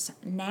 hours.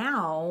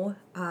 Now,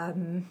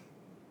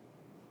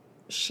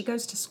 she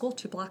goes to school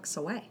 2 blocks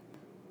away.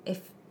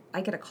 If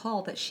I get a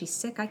call that she's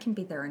sick, I can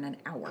be there in an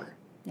hour.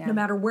 Yeah. No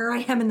matter where I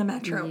am in the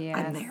metro,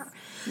 I'm there.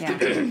 Yeah.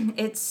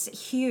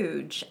 It's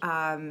huge.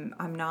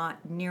 I'm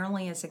not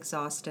nearly as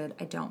exhausted.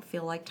 I don't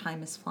feel like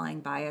time is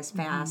flying by as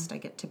fast. I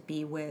get to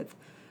be with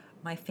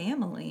my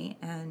family,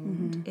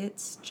 and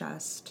it's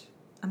just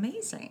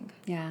amazing.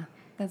 Yeah,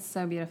 that's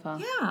so beautiful.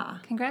 Yeah.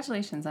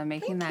 Congratulations on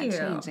making Thank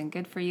that you. change, and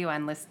good for you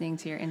on listening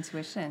to your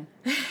intuition.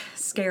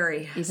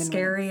 Scary.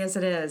 Scary as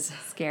it is.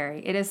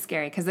 Scary. It is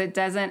scary because it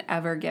doesn't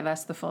ever give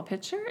us the full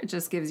picture. It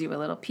just gives you a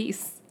little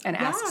piece and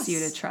asks you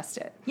to trust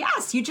it.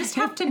 Yes, you just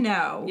have to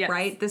know, Yes.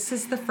 right? This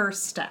is the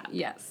first step.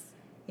 Yes.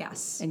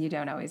 Yes. And you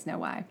don't always know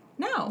why.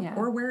 No, Yeah.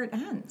 or where it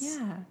ends.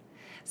 Yeah.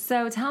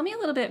 So tell me a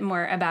little bit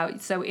more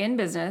about, so in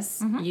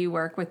business, you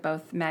work with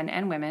both men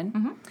and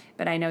women,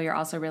 but I know you're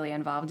also really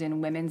involved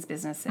in women's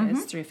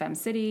businesses through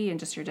FemCity and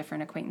just your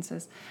different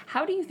acquaintances.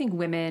 How do you think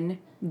women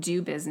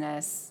do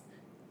business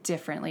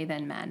differently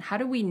than men? How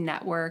do we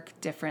network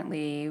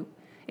differently?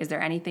 Is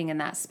there anything in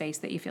that space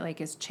that you feel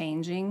like is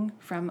changing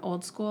from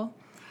old school?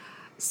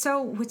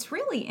 So what's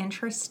really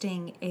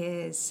interesting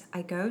is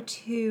I go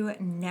to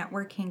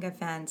networking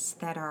events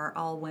that are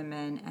all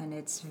women, and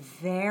it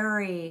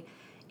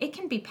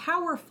can be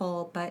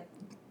powerful, but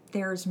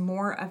there's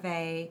more of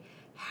a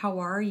how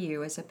are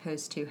you as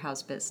opposed to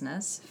how's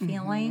business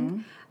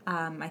feeling.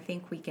 I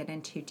think we get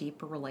into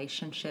deeper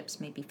relationships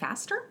maybe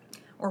faster,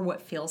 or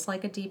what feels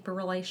like a deeper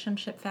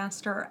relationship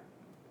faster,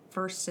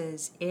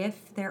 versus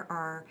if there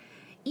are,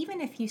 even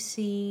if you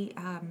see,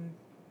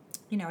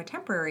 a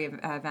temporary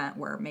event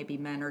where maybe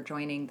men are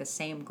joining the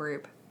same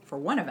group for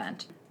one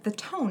event, the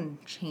tone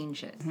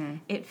changes.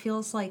 It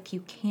feels like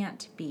you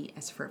can't be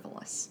as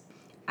frivolous.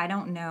 I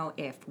don't know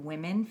if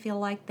women feel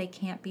like they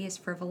can't be as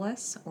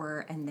frivolous,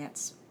 and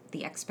that's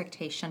the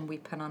expectation we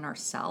put on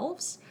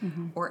ourselves,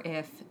 or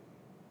if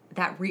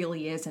that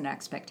really is an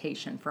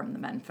expectation from the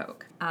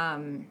menfolk.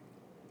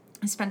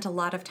 I spent a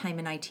lot of time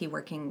in IT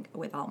working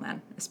with all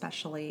men,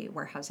 especially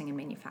warehousing and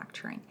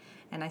manufacturing,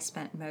 and I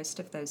spent most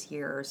of those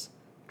years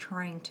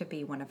trying to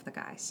be one of the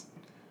guys.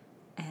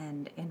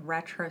 And in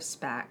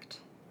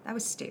retrospect, that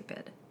was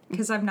stupid.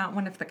 Because I'm not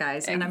one of the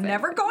guys, and I'm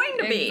never going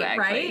to be,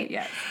 right?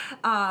 Yes.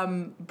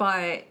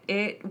 But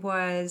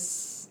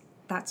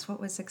that's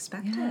what was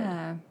expected.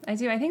 Yeah, I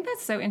do. I think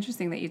that's so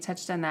interesting that you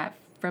touched on that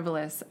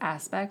frivolous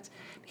aspect,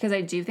 because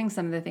I do think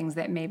some of the things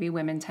that maybe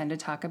women tend to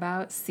talk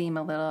about seem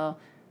a little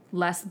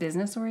less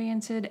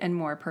business-oriented and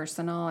more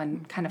personal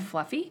and kind of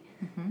fluffy.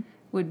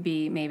 would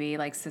be maybe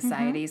like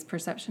society's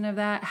perception of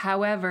that.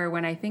 However,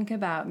 when I think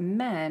about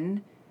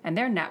men and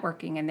their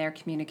networking and their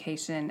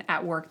communication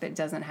at work that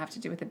doesn't have to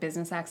do with the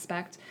business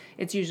aspect,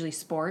 it's usually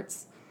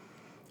sports.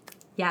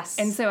 Yes.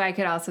 And so I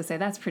could also say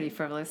that's pretty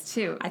frivolous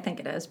too. I think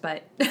it is,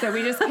 but... So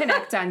we just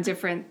connect on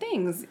different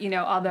things, you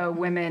know, although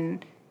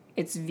women,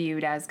 it's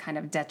viewed as kind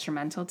of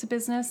detrimental to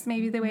business,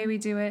 maybe the way we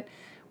do it.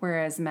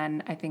 Whereas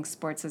men, I think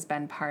sports has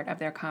been part of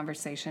their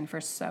conversation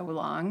for so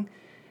long.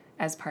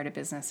 As part of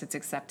business, it's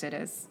accepted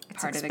as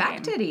part of the game.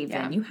 It's expected even.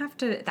 Yeah. You have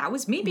to... That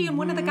was me being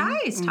one of the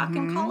guys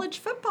talking college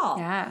football.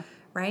 Yeah.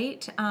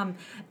 Right?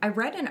 I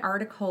read an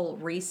article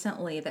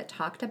recently that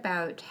talked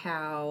about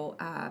how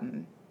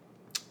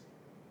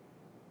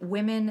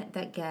women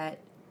that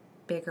get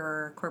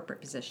bigger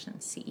corporate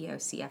positions, CEO,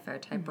 CFO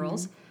type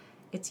roles,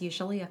 it's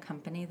usually a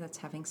company that's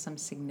having some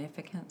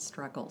significant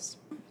struggles.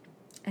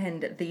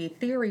 And the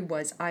theory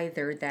was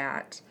either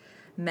that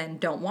men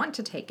don't want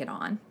to take it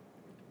on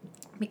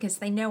because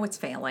they know it's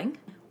failing,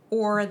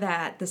 or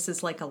that this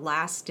is like a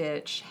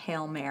last-ditch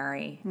Hail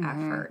Mary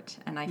effort.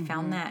 And I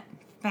found that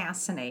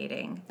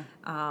fascinating,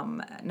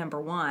 number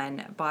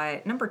one.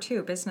 But number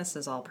two, business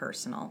is all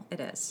personal.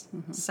 It is.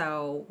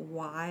 So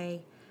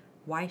why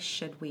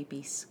should we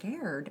be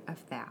scared of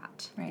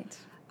that? Right.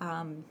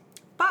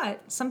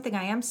 But something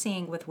I am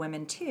seeing with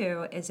women,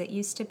 too, is it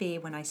used to be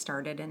when I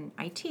started in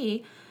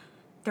IT,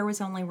 there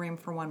was only room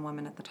for one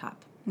woman at the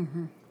top.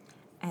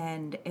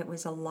 And it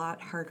was a lot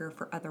harder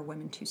for other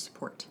women to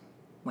support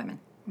women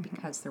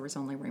because there was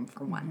only room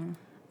for one.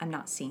 I'm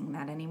not seeing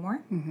that anymore.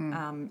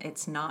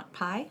 It's not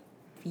pie.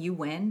 If you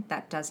win,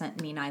 that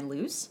doesn't mean I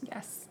lose.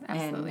 Yes,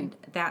 absolutely. And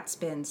that's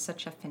been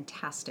such a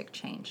fantastic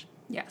change.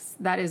 Yes,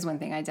 that is one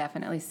thing I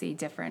definitely see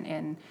different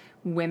in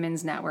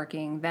women's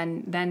networking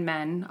than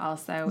men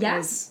also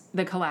is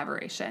the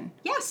collaboration.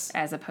 Yes.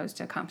 As opposed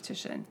to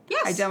competition.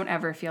 Yes. I don't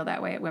ever feel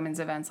that way at women's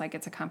events, like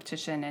it's a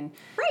competition. And,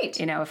 right.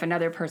 you know, if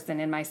another person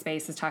in my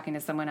space is talking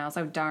to someone else,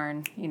 oh,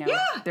 darn, you know,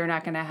 they're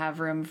not going to have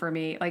room for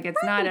me. Like,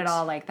 it's not at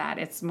all like that.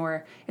 It's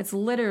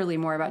literally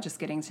more about just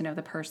getting to know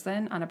the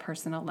person on a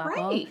personal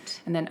level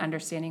and then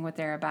understanding what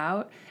they're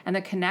about. And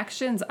the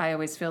connections, I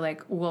always feel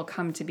like, will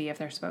come to be if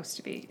they're supposed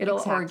to be. It'll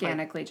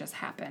organically just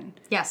happen.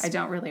 Yes. I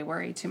don't really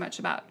worry too much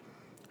about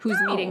who's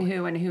meeting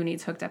who and who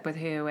needs hooked up with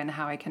who and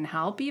how I can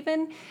help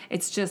even.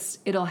 It's just,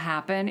 it'll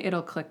happen.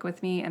 It'll click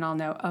with me and I'll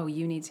know, oh,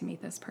 you need to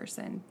meet this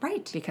person.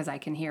 Right. Because I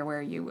can hear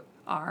where you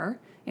are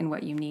and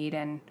what you need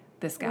and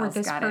this gal's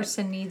got it. Or this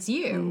person needs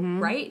you,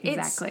 right?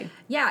 Exactly.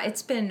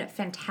 It's been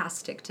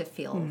fantastic to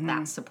feel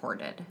that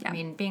supported. Yeah. I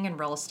mean, being in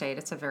real estate,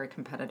 it's a very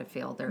competitive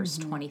field. There's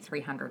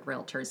 2,300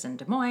 realtors in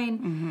Des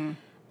Moines.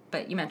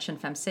 But you mentioned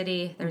Fem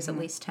City. There's at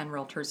least 10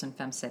 realtors in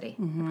Fem City.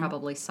 I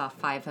probably saw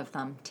 5 of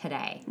them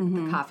today.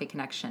 The Coffee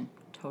Connection,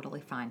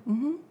 totally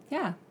fine.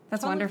 Yeah,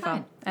 that's totally wonderful.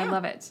 Yeah. I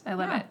love it. I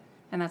love it.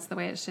 And that's the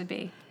way it should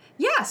be.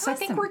 Yes, awesome. I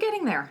think we're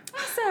getting there.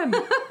 Awesome.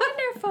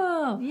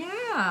 Wonderful.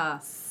 Yeah.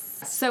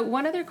 So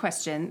one other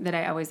question that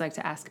I always like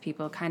to ask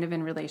people, kind of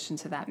in relation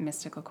to that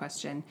mystical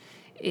question,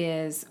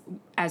 is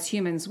as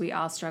humans, we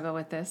all struggle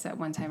with this at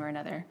one time or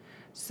another.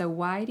 So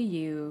why do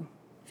you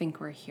think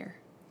we're here?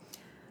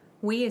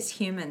 We as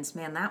humans,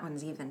 man, that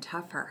one's even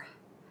tougher.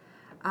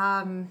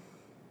 I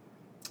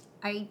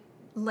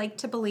like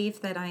to believe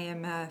that I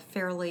am a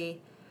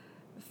fairly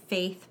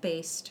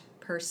faith-based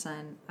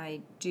person.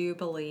 I do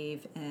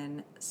believe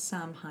in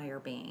some higher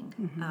being.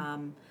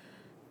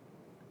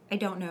 I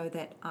don't know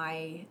that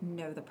I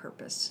know the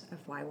purpose of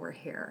why we're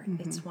here.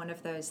 It's one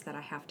of those that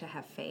I have to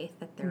have faith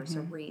that there's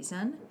a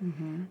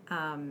reason.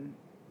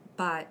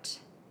 But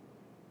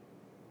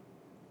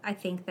I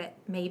think that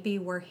maybe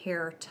we're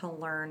here to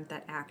learn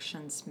that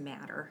actions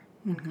matter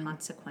and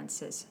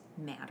consequences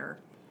matter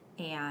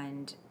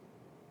and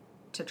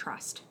to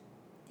trust.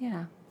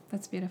 Yeah,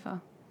 that's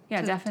beautiful.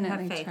 Yeah, definitely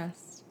to have faith.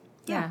 Trust.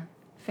 Yeah,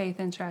 faith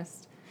and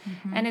trust.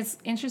 And it's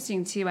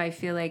interesting, too, I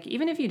feel like,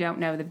 even if you don't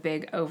know the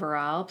big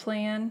overall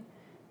plan,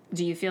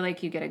 do you feel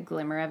like you get a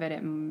glimmer of it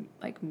at,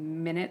 like,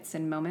 minutes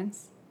and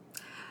moments?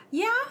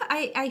 Yeah,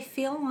 I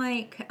feel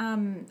like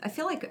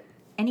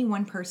any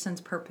one person's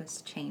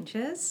purpose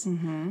changes.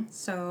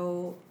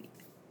 So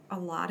a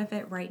lot of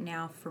it right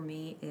now for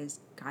me is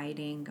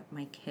guiding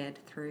my kid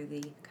through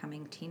the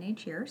coming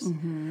teenage years.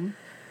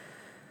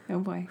 Oh,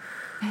 boy.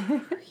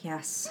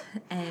 Yes,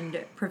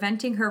 and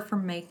preventing her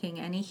from making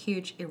any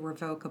huge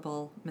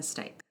irrevocable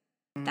mistake.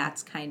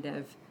 That's kind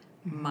of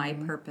my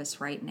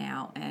purpose right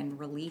now, and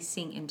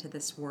releasing into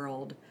this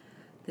world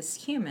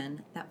this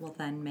human that will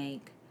then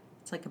make,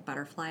 it's like a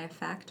butterfly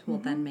effect, will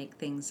then make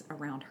things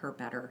around her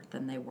better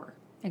than they were.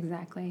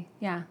 Exactly.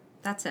 Yeah.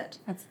 That's it.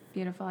 That's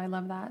beautiful. I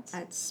love that.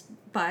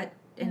 But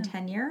in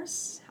 10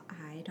 years,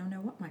 I don't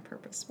know what my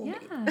purpose will be.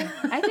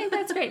 I think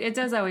that's great. It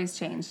does always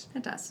change.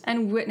 It does.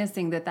 And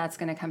witnessing that that's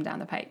going to come down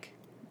the pike.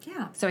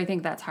 Yeah. So I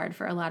think that's hard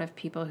for a lot of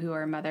people who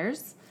are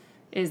mothers,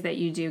 is that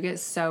you do get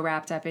so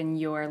wrapped up in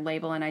your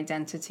label and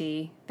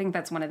identity. I think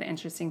that's one of the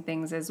interesting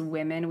things as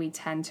women. We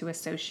tend to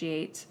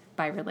associate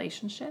by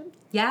relationship.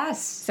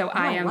 Yes. So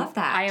I love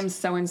that. I am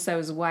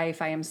so-and-so's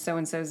wife. I am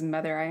so-and-so's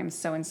mother. I am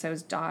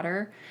so-and-so's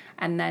daughter.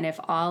 And then if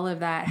all of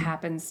that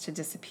happens to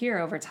disappear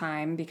over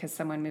time because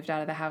someone moved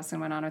out of the house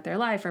and went on with their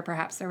life, or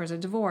perhaps there was a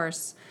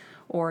divorce,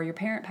 or your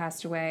parent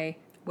passed away.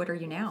 What are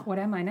you now? What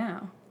am I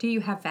now? Do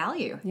you have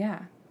value?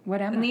 Yeah.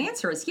 What am I? And the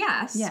answer is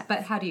yes. Yes.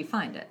 But how do you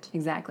find it?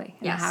 Exactly.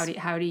 And Yes.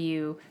 how do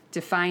you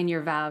define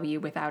your value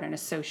without an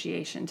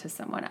association to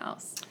someone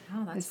else?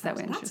 Oh, that's so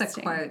interesting. That's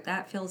a quote.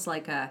 That feels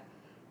like a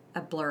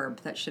blurb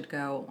that should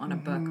go on a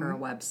book or a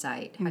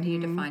website. How do you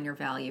define your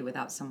value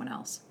without someone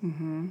else?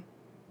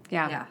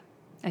 Yeah. Yeah.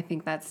 I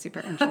think that's super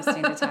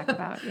interesting to talk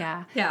about.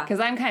 Yeah. Yeah. Because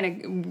I'm kind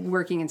of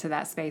working into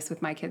that space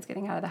with my kids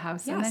getting out of the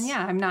house. And then, Yes.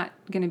 I'm not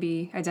going to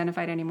be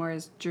identified anymore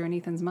as Drew and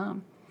Ethan's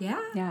mom. Yeah.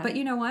 Yeah. But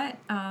you know what?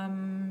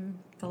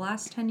 The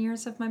last 10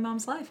 years of my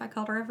mom's life, I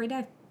called her every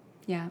day.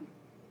 Yeah.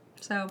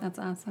 So That's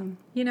awesome.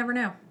 you never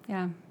know.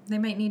 Yeah. They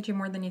might need you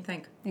more than you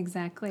think.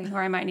 Exactly.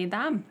 Or I might need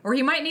them. Or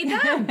you might need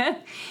them.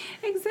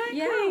 Exactly.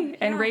 Yeah,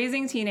 And yeah.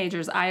 raising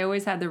teenagers, I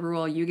always had the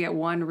rule, you get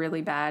one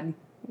really bad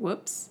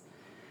whoops,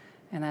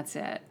 and that's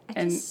it.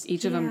 And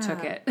each of them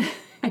took it.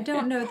 I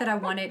don't know that I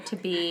want it to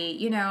be,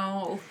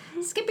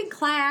 skipping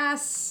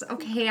class.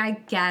 Okay, I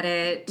get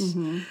it.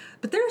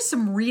 But there are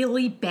some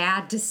really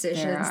bad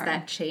decisions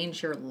that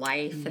change your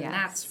life, and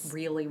that's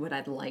really what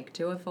I'd like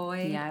to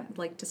avoid. Yep. I'd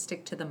like to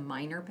stick to the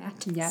minor bad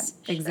Yep, decisions.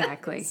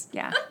 exactly.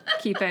 Yeah.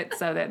 Keep it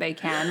so that they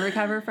can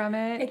recover from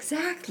it.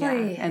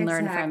 Exactly. Yeah, and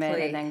learn from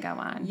it and then go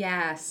on.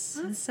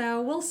 Yes.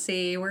 So we'll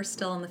see. We're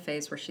still in the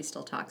phase where she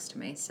still talks to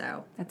me,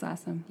 so That's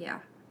awesome. yeah.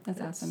 That's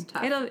it's awesome.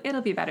 tough.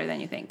 It'll be better than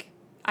you think.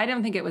 I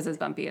don't think it was as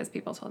bumpy as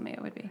people told me it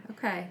would be.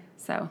 Okay.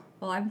 So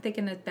Well, I'm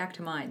thinking it back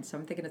to mine, so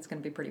I'm thinking it's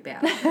going to be pretty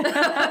bad.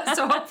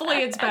 So hopefully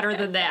it's better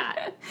than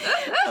that.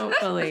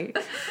 hopefully.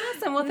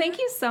 Awesome. Well, thank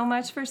you so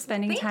much for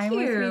spending time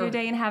with me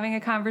today and having a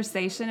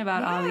conversation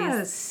about all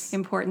these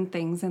important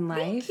things in life.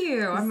 Thank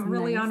you. I'm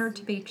really nice. honored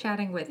to be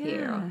chatting with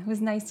you. It was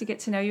nice to get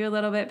to know you a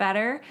little bit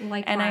better.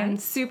 Likewise. And I'm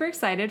super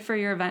excited for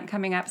your event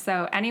coming up.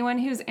 So anyone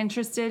who's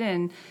interested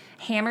in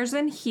Hammers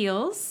and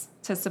Heels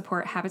to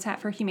support Habitat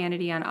for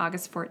Humanity on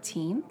August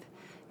 14th,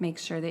 make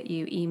sure that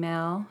you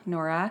email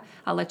Nora.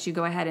 I'll let you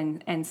go ahead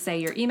and say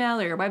your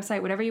email or your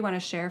website, whatever you want to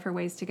share for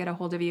ways to get a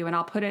hold of you, and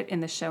I'll put it in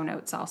the show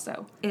notes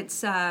also.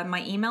 It's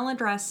my email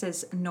address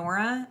is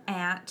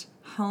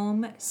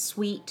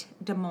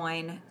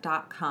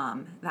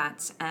nora@homesweetdemoines.com.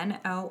 That's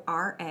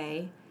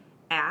NORA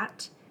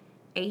at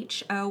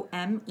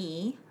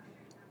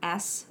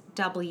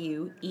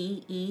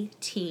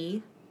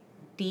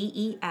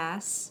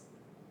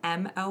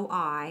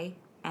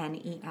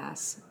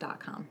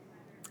HOMESWEETDESMOINES.com.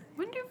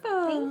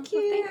 Wonderful. Thank you.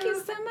 Well, thank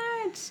you so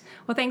much.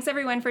 Well, thanks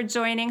everyone for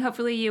joining.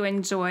 Hopefully you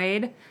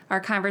enjoyed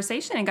our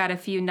conversation and got a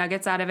few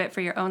nuggets out of it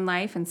for your own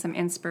life and some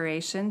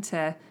inspiration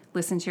to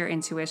listen to your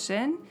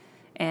intuition.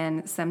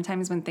 And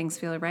sometimes when things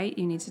feel right,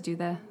 you need to do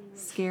the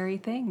scary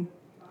thing.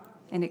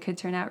 And it could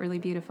turn out really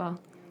beautiful.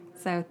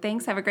 So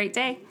thanks. Have a great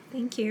day.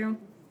 Thank you.